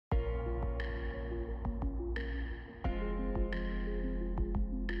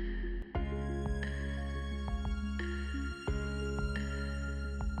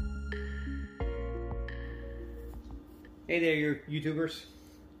Hey there, you YouTubers.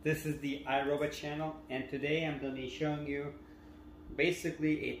 This is the iRobot channel, and today I'm going to be showing you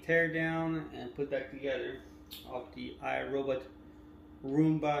basically a teardown and put back together of the iRobot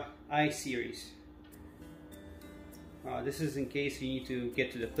Roomba I series. This is in case you need to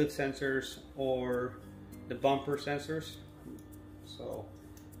get to the flip sensors or the bumper sensors. So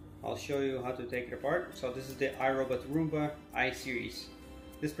I'll show you how to take it apart. So this is the iRobot Roomba I series.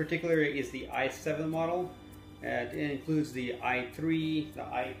 This particular is the i7 model. It includes the i3, the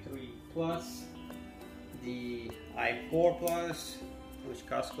i3 Plus, the i4 Plus, which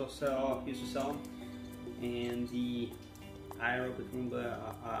Costco used to sell, and the iRobot Roomba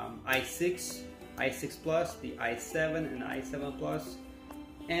i6, i6 Plus, the i7 and i7 Plus,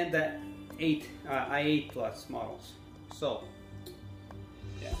 and the i8 Plus models. So,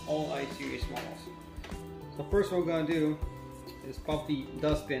 yeah, all i series models. So first what we're going to do is pop the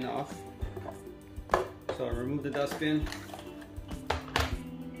dustbin off. So remove the dustbin,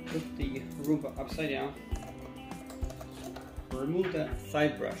 put the Roomba upside down, remove the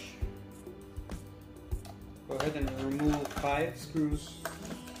side brush. Go ahead and remove 5 screws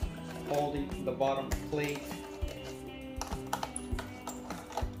holding the bottom plate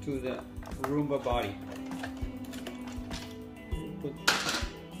to the Roomba body. Put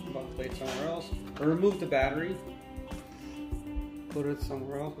the bottom plate somewhere else. Remove the battery, put it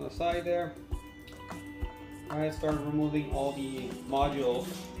somewhere else on the side there. I started removing all the modules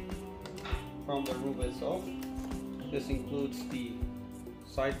from the Roomba itself. This includes the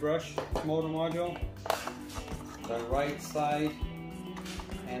side brush motor module, the right side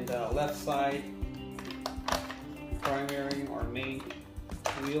and the left side primary or main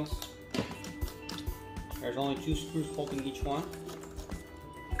wheels. There's only 2 screws holding each one.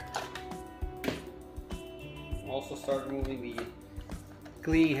 Also start removing the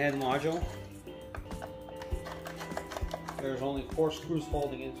cleaning head module. There's only 4 screws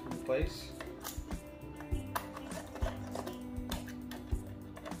holding it in place.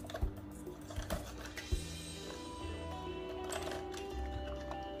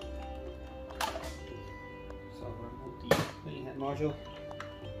 So remove the cleaning head module.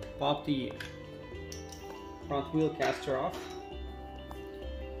 Pop the front wheel caster off.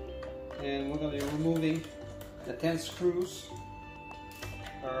 And we're going to be removing the 10 screws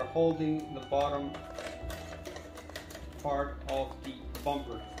that are holding the bottom part of the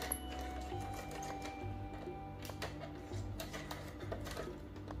bumper.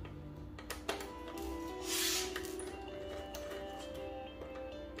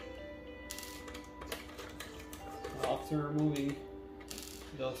 After removing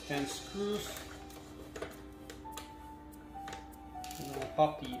those 10 screws, I'm going to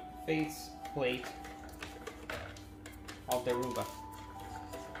pop the face plate of the Roomba.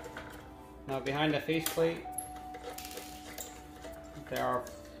 Now behind the face plate there are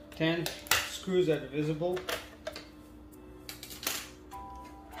 10 screws that are visible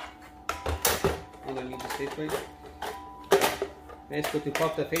underneath the faceplate. Basically, to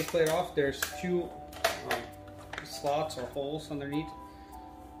pop the faceplate off, there's 2 slots or holes underneath,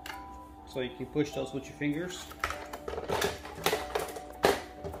 so you can push those with your fingers.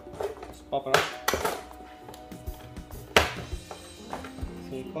 Just pop it off.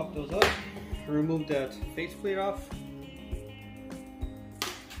 So you pop those up, remove that faceplate off.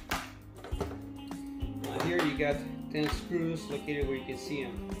 Here you got 10 screws located where you can see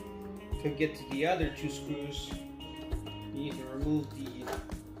them. To get to the other 2 screws, you need to remove the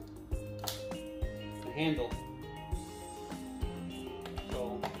handle.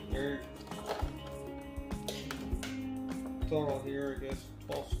 So there, total here, I guess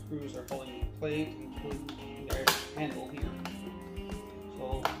 12 screws are holding the plate, including their handle here.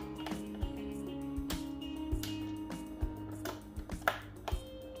 So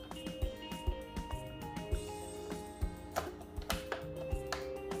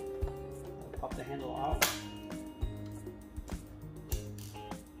pop the handle out.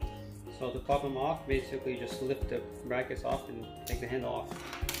 So to pop them off, basically just lift the brackets off and take the handle off.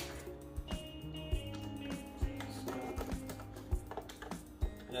 So,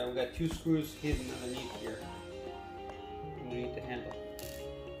 yeah, we've got 2 screws hidden underneath here, underneath the handle.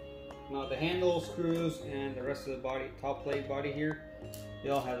 Now the handle screws and the rest of the body, top plate body here, they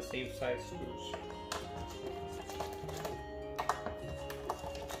all have the same size screws.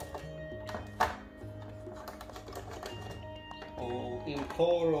 In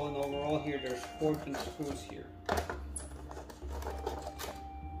total and overall here, there's 14 screws here,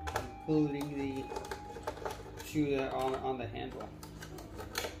 including the 2 that are on the handle.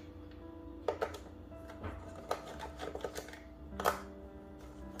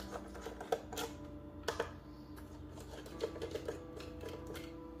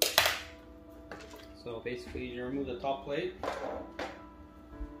 So basically you remove the top plate.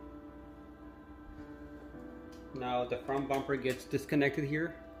 Now the front bumper gets disconnected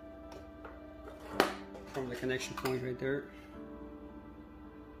here from the connection point right there.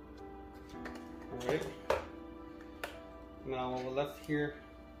 Alright. Now what we're left here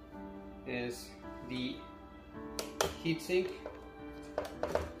is the heatsink.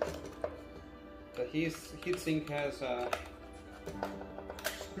 The heatsink has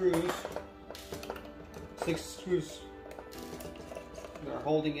screws, 6 screws that are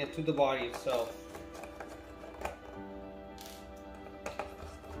holding it to the body itself.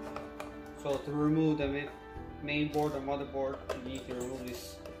 So to remove the main board or motherboard, you need to remove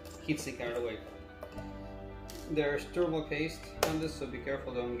this heatsink out of the way. There's thermal paste on this, so be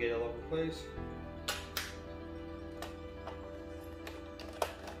careful, don't get all over the place.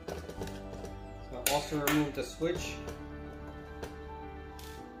 So also remove the switch.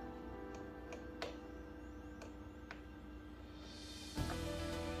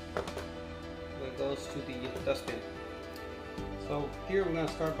 That goes to the dustbin. So here we're going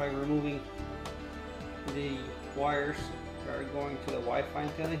to start by removing the wires that are going to the Wi-Fi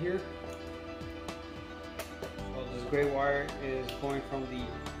antenna here. So this gray wire is going from the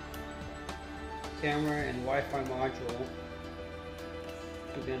camera and Wi-Fi module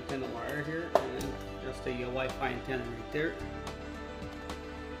to the antenna wire here, and just a Wi-Fi antenna right there.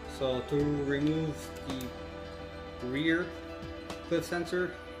 So to remove the rear clip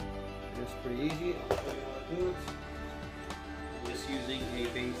sensor, it's pretty easy. I'll show you how to do it. Just using a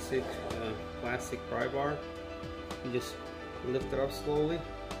basic plastic pry bar. You just lift it up slowly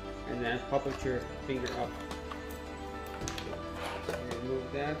and then pop up your finger up.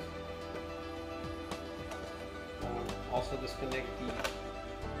 Remove that. Also disconnect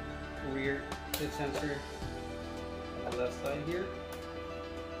the rear clip sensor on the left side here.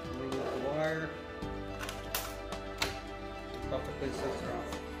 Remove the wire. Pop the clip sensor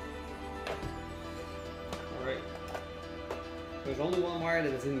off. Alright. There's only one wire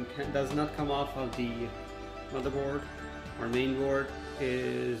that does not come off of the motherboard or main board,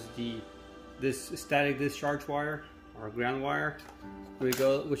 is this static discharge wire or ground wire, which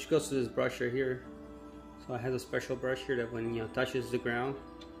goes to this brush right here. So it has a special brush here that when it touches the ground,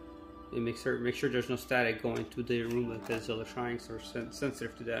 it makes sure there's no static going to the Roomba, because electronics are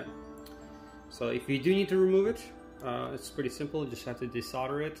sensitive to that. So if you do need to remove it, it's pretty simple. You just have to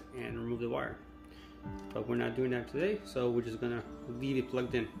desolder it and remove the wire. But we're not doing that today, so we're just gonna leave it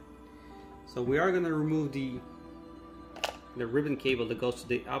plugged in. So we are gonna remove the ribbon cable that goes to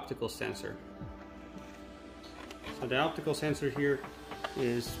the optical sensor. So the optical sensor here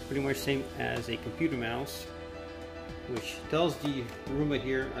is pretty much same as a computer mouse, which tells the Roomba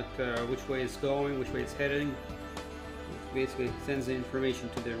here at which way it's going, which way it's heading. It basically sends the information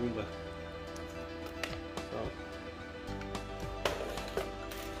to the Roomba. So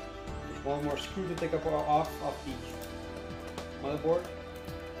one more screw to take off of the motherboard.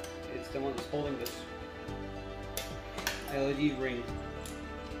 It's the one that's holding this LED ring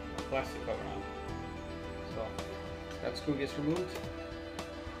plastic cover on. So that screw gets removed.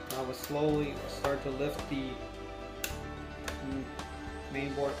 Now we'll slowly start to lift the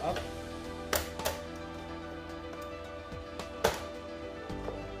main board up.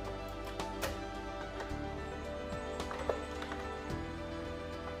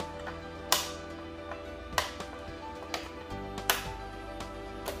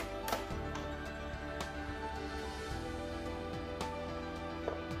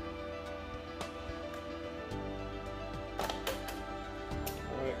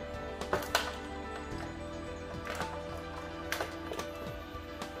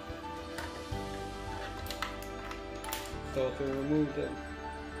 So to remove the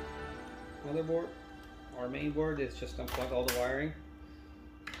motherboard or main board, it's just unplug all the wiring.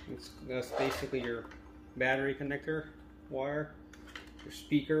 That's basically your battery connector wire, your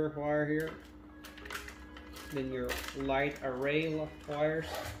speaker wire here, then your light array wires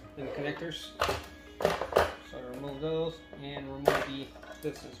and connectors. So remove those and remove the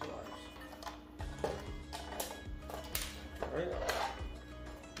distance wires. Alright.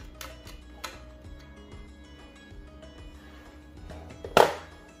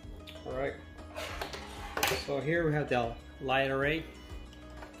 Alright, so here we have the light array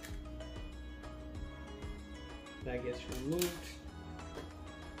that gets removed,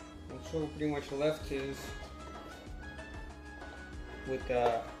 and so pretty much left is with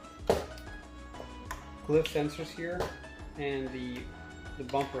the clip sensors here and the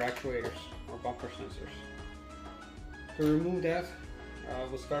bumper actuators or bumper sensors. To remove that,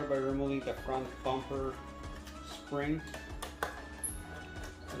 we'll start by removing the front bumper spring,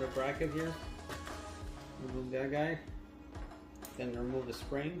 the bracket here. Remove that guy. Then remove the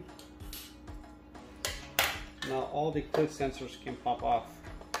spring. Now all the clip sensors can pop off.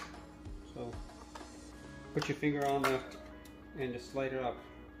 So put your finger on it and just slide it up.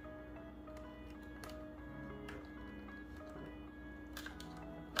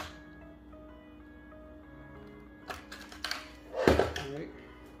 Alright.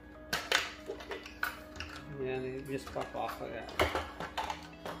 And it just pop off like that.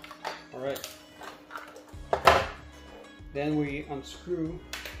 Alright. Then we unscrew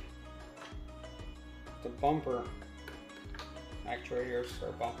the bumper actuators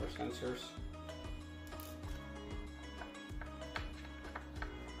or bumper sensors.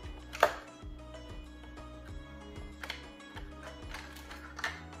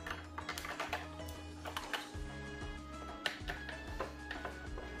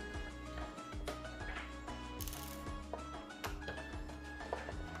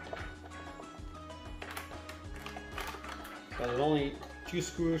 So there's only 2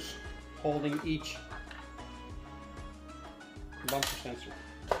 screws holding each bumper sensor.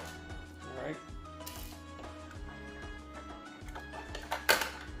 Alright.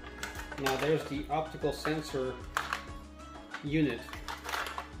 Now there's the optical sensor unit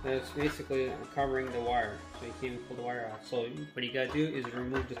that's basically covering the wire, so you can't even pull the wire out. So what you gotta do is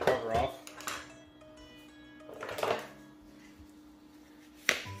remove the cover off.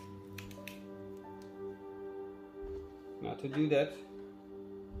 Now to do that,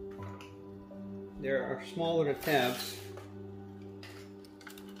 there are small little tabs.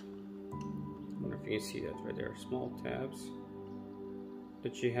 I wonder if you can see that right there, small tabs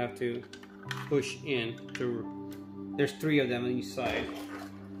that you have to push in through. There's 3 of them on each side.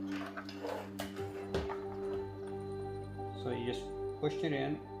 So you just push it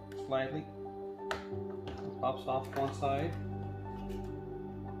in slightly. It pops off one side.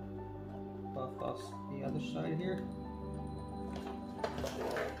 Pops off the other side here.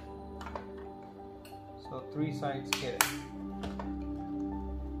 So 3 sides get it.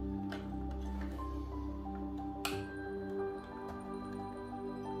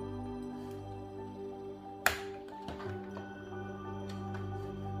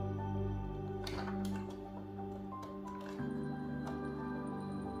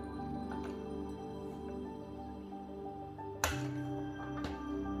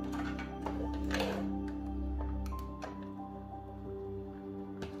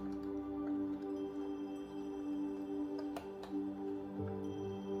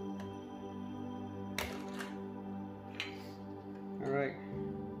 Alright,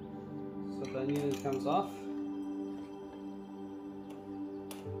 so the unit comes off.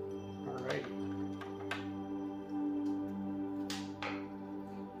 Alright.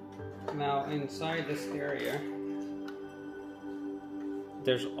 Now inside this area,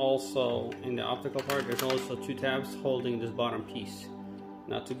 there's also, in the optical part, there's also 2 tabs holding this bottom piece.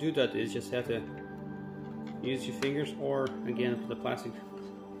 Now to do that is just have to use your fingers, or again the plastic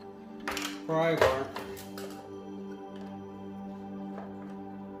pry bar.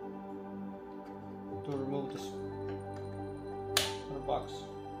 To remove this box.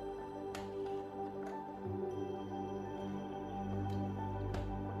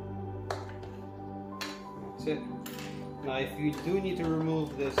 That's it. Now if you do need to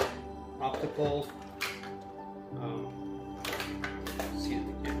remove this optical, see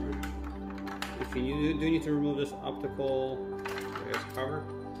the camera. If you do need to remove this optical cover,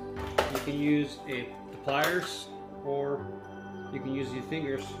 you can use the pliers, or you can use your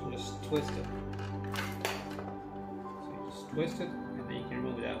fingers and just twist it. Twist it, and then you can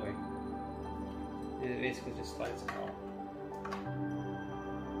remove it that way. And it basically just slides out.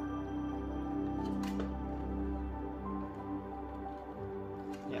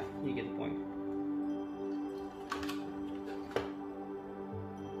 Yeah, you get the point.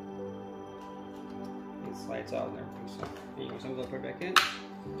 It slides out and everything. So, anyways, I'm going to put it back in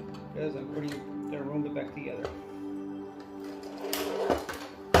because I'm putting the Roomba back together.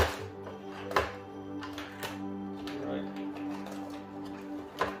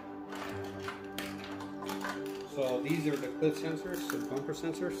 So these are the clip sensors, the bumper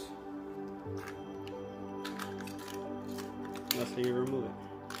sensors. That's how you remove it.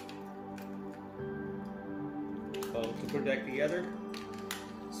 So to put it back together,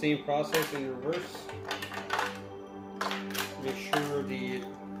 same process in reverse. Make sure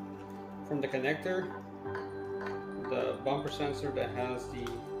from the connector, the bumper sensor that has the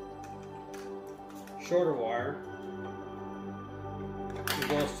shorter wire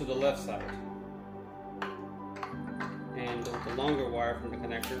goes to the left side. And the longer wire from the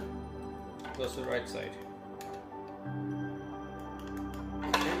connector goes to the right side.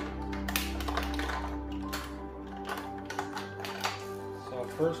 Okay.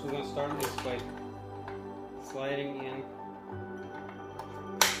 first we're going to start this by sliding in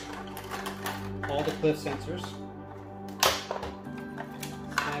all the cliff sensors,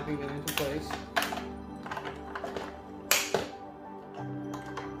 snapping them into place.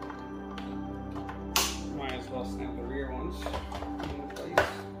 Might as well snap the rear ones into place.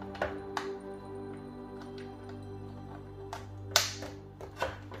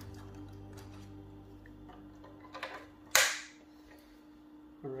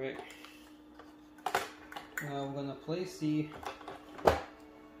 Alright, now we're going to place the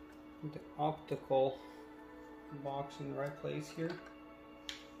optical box in the right place here.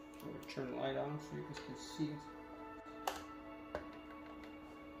 I'm going to turn the light on so you guys can see it.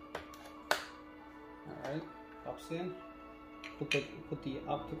 Alright, pops in. Put the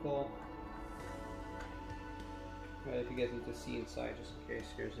optical, if you guys need to see inside, just in case,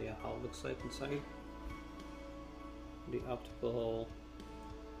 here's how it looks like inside. The optical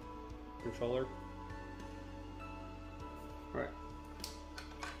controller. Alright,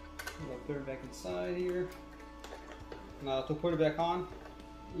 I'm going to put it back inside here. Now to put it back on,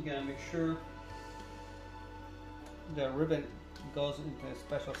 you gotta make sure the ribbon goes into a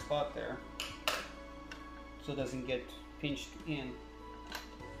special spot there so it doesn't get pinched in.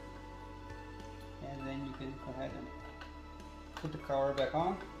 And then you can go ahead and put the cover back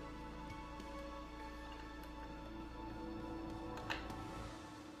on.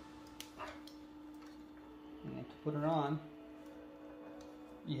 And to put it on,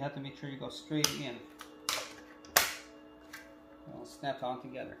 you have to make sure you go straight in. It'll snap on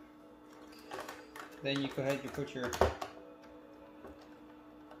together. Then you go ahead and put your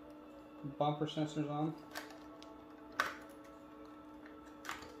bumper sensors on.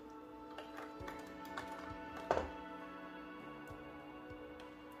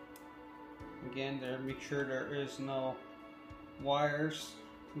 Again, there, make sure there is no wires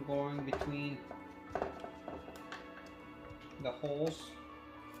going between the holes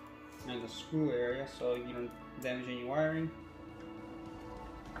and the screw area, so you don't damage any wiring.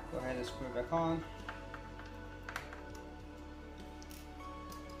 Go ahead and screw it back on.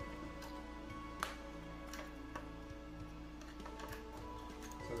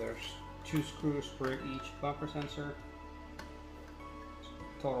 So there's 2 screws for each bumper sensor.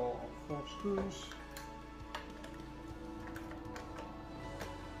 Total of 4 screws.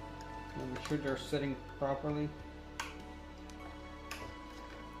 And make sure they're sitting properly.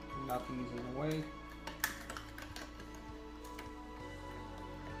 Nothing is in the way.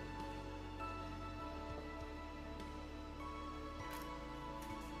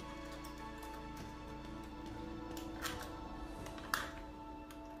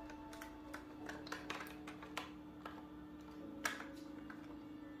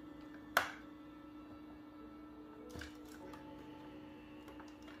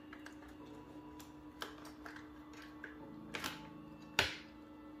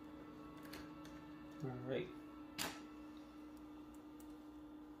 All right.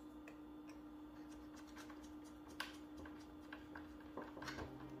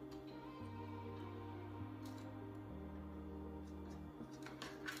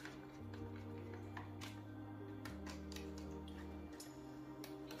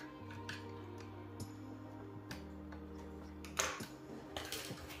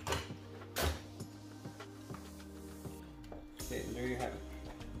 Okay, there you have it.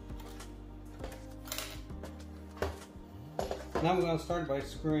 Now we're going to start by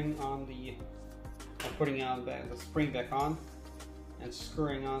screwing on the, putting on the spring back on and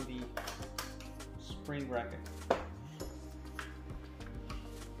screwing on the spring bracket.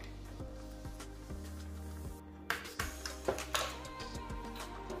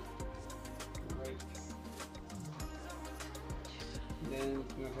 Alright. Then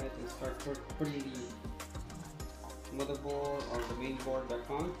go ahead and start putting the motherboard or the main board back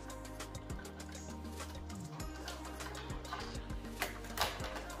on.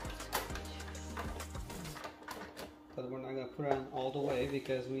 But we're not going to put it on all the way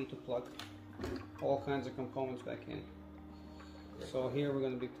because we need to plug all kinds of components back in. So here we're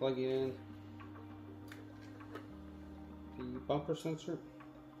going to be plugging in the bumper sensor,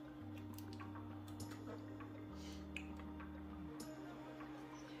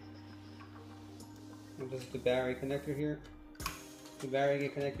 and this is the battery connector here. The battery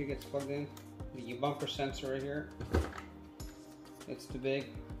connector gets plugged in. The bumper sensor right here, it's the big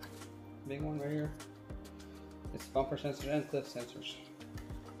one right here. It's bumper sensor and cliff sensors.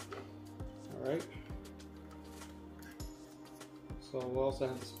 Alright. So we'll also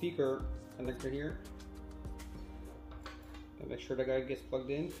have the speaker connector here. And make sure the guy gets plugged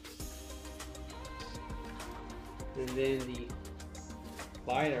in. And then the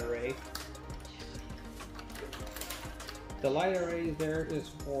light array. The light array there is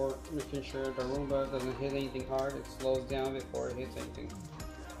for making sure the Roomba doesn't hit anything hard. It slows down before it hits anything.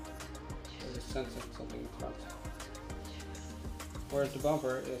 There's a sense of something in front. Whereas the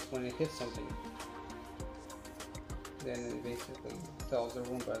bumper is when it hits something. Then it basically tells the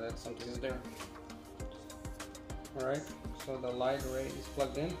Roomba that something is there. Alright, so the light array is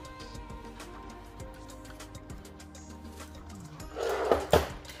plugged in.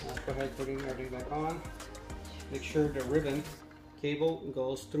 Now go ahead putting everything back on. Make sure the ribbon cable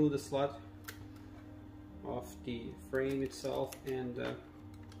goes through the slot of the frame itself and the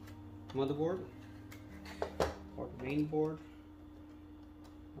motherboard or the main board.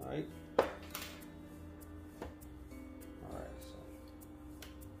 Alright. So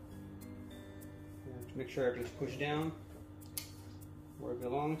you have to make sure everything's pushed down where it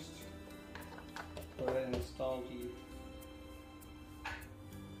belongs. Go ahead and install the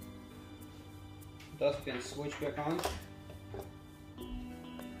dustbin switch back on.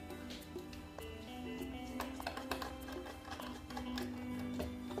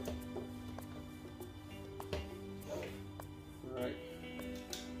 Alright.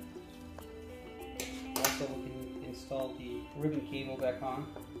 Also we can install the ribbon cable back on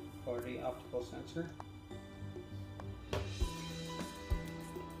for the optical sensor.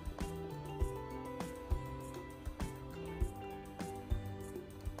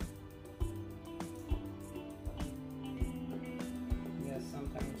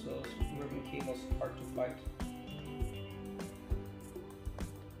 Sometimes those ribbon cables are hard to fight.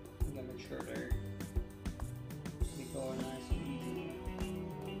 You gotta make sure they go nice and easy.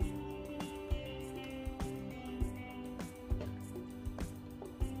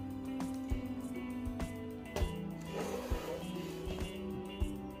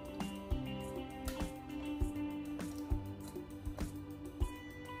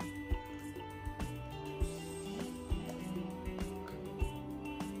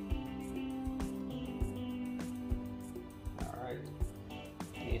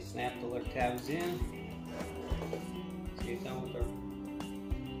 Snap the little tabs in. So you're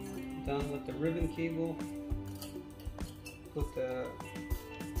done with the ribbon cable. Put the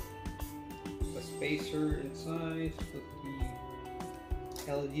spacer inside. Put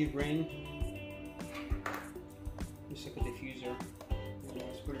the LED ring. Just like a diffuser.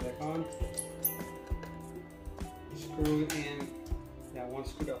 Screw it back on. Screw it in. Yeah, one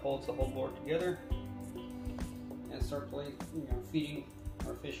screw that holds the whole board together. And start feeding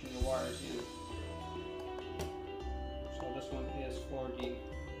or fishing the wires in. So this one is for the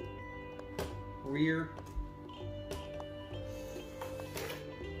rear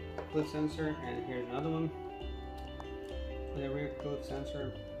clip sensor, and here's another one for the rear clip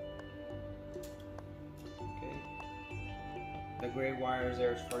sensor. Okay. The gray wires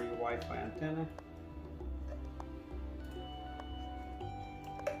there is for your Wi-Fi antenna.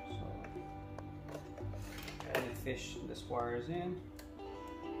 So I'm gonna fish this wires in.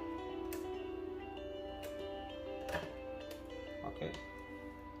 Okay,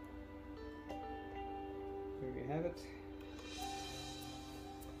 here we have it.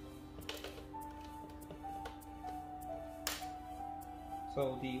 So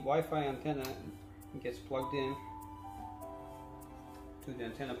the Wi-Fi antenna gets plugged in to the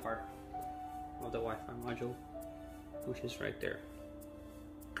antenna part of the Wi-Fi module, which is right there.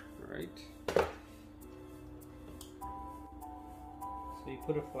 Alright. So you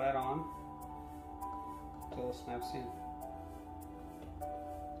put it flat on until it snaps in.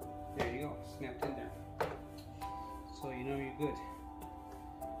 There you go, snapped in there. So you know you're good.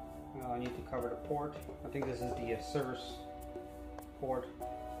 I need to cover the port. I think this is the service port.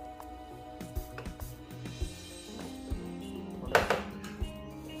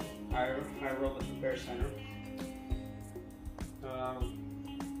 iRobot Repair Center.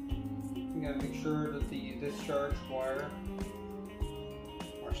 You gotta make sure that the discharge wire,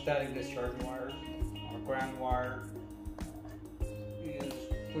 or static discharge wire, or ground wire is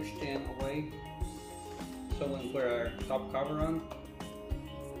pushed in away, so when we put our top cover on,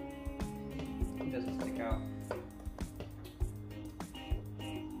 it doesn't stick out.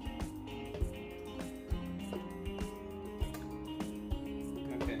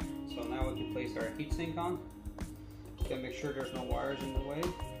 Okay, so now we can place our heatsink on. Gotta make sure there's no wires in the way.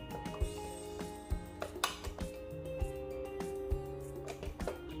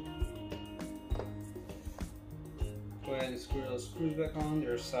 Go ahead and screw those screws back on.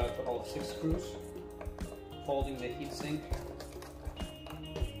 There's all 6 screws holding the heatsink.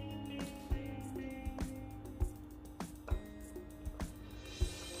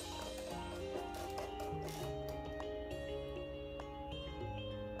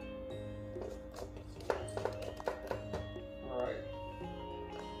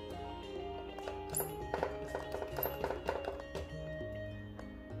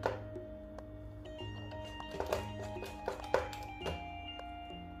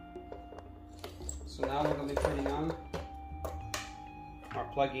 So now we're going to be turning on or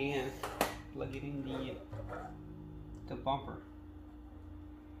plugging in the bumper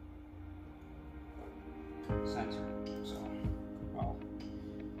sensor. So, well,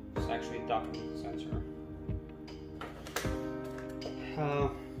 it's actually a docking sensor.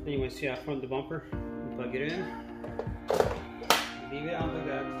 Anyways, yeah, from the bumper, plug it in, leave it on like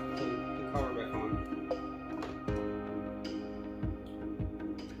that, put the cover back on.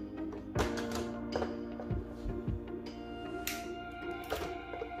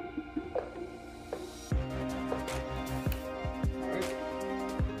 Alright,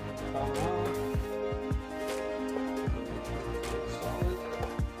 power on, solid,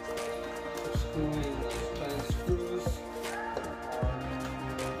 screwing those 10 screws.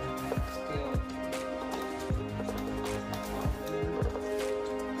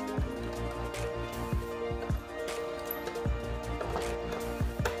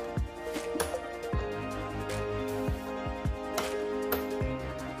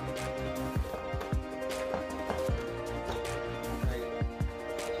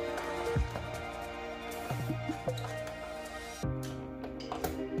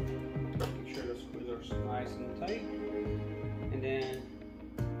 Nice and tight, and then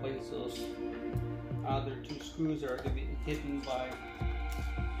place those other 2 screws that are going to be hidden by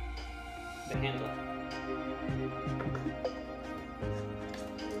the handle.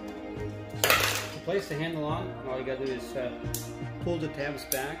 To place the handle on, all you got to do is pull the tabs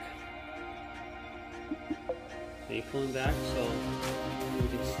back. So you pull them back so you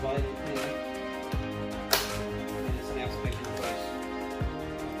can slide it in, and it snaps back into place.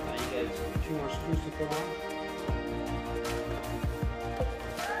 2 more screws to put on.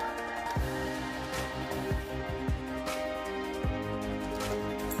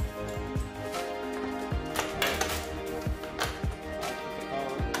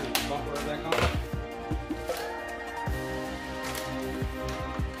 Put the bumper back on.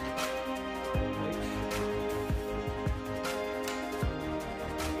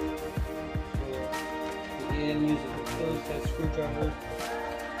 So again, using the closed head screwdriver.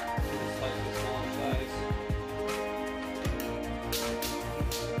 Slightly smaller size.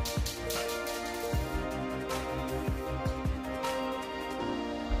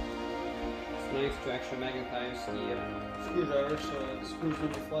 It's nice to actually magnetize the screwdriver so that the screws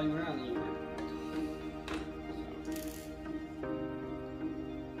won't be flying around anymore.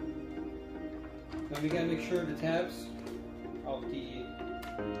 Now we gotta make sure the tabs of the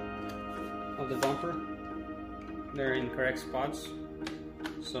bumper, they're in correct spots,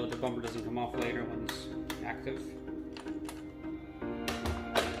 so the bumper doesn't come off later when it's active.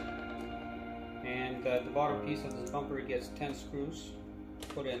 And the bottom piece of this bumper gets 10 screws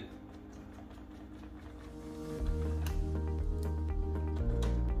put in.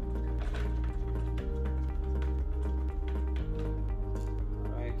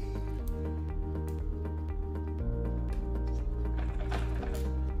 Alright.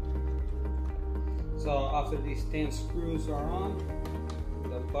 So after these 10 screws are on,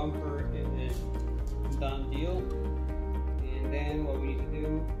 the bumper is done deal, and then what we need to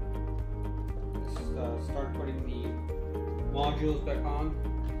do is start putting the modules back on.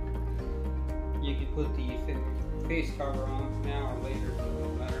 You can put the face cover on now or later, it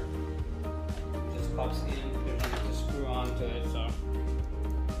doesn't matter. It just pops in, there's nothing to screw onto it, so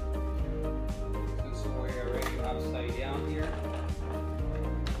we're already upside down here.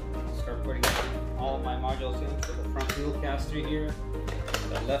 I'll start putting all of my modules in, so the front wheel caster here,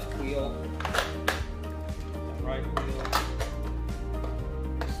 the left wheel, the right wheel,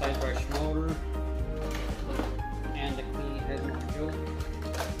 the side brush motor, and the clean head module.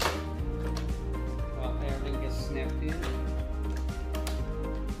 Well, everything gets snapped in.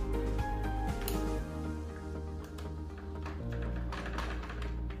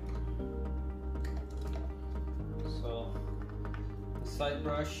 So, the side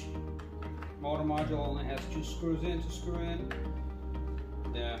brush motor module only has 2 screws in to screw in.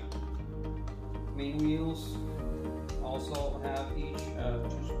 The main wheels also have each 2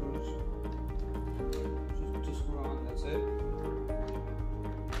 screws. Just screw on, that's it.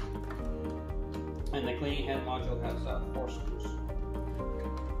 And the cleaning head module has 4 screws.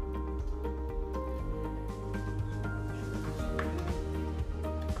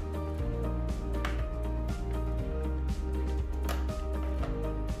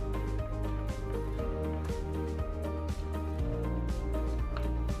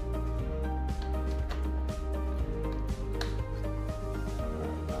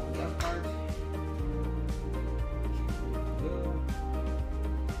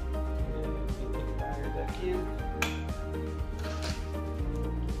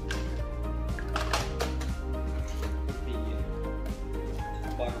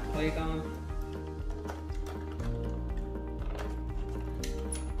 plate on.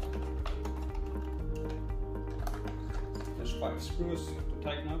 There's 5 screws to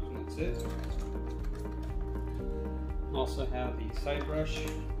tighten up, and that's it. Also have the side brush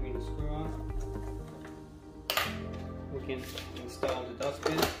we can screw on. We can install the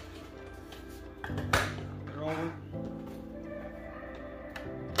dustbin roller.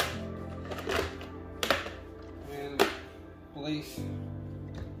 And place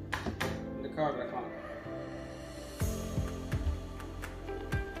the car back on.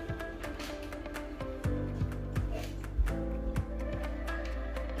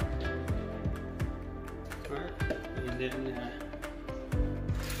 Alright, and then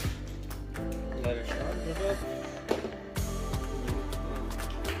let it charge a bit.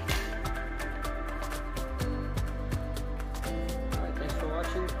 Alright, thanks for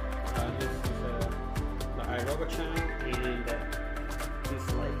watching. This is the iRobot channel.